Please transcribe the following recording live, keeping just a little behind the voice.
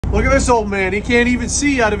Look at this old man. He can't even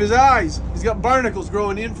see out of his eyes. He's got barnacles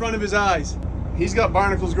growing in front of his eyes. He's got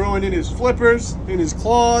barnacles growing in his flippers, in his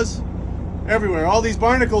claws, everywhere. All these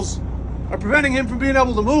barnacles are preventing him from being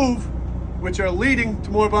able to move, which are leading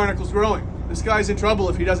to more barnacles growing. This guy's in trouble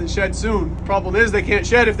if he doesn't shed soon. Problem is, they can't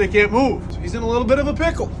shed if they can't move. So he's in a little bit of a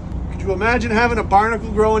pickle. Could you imagine having a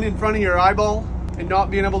barnacle growing in front of your eyeball and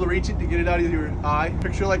not being able to reach it to get it out of your eye?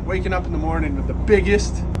 Picture like waking up in the morning with the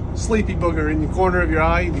biggest sleepy booger in the corner of your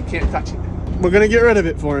eye and you can't touch it. We're gonna get rid of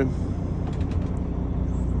it for him.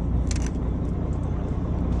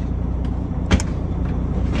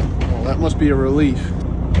 Oh, that must be a relief.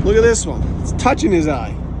 Look at this one. It's touching his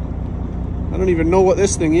eye. I don't even know what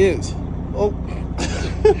this thing is. Oh,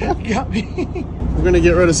 got me. We're gonna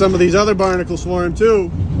get rid of some of these other barnacles for him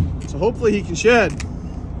too. So hopefully he can shed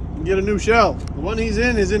and get a new shell. The one he's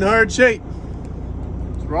in is in hard shape.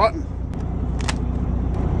 It's rotten.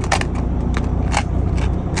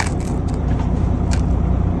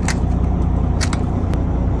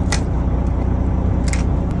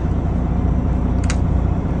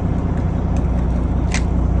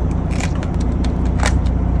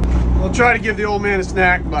 I'll try to give the old man a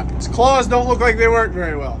snack, but his claws don't look like they work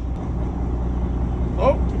very well.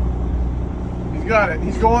 Oh, he's got it.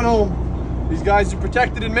 He's going home. These guys are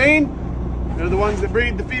protected in Maine. They're the ones that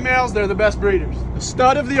breed the females. They're the best breeders. The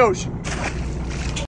stud of the ocean.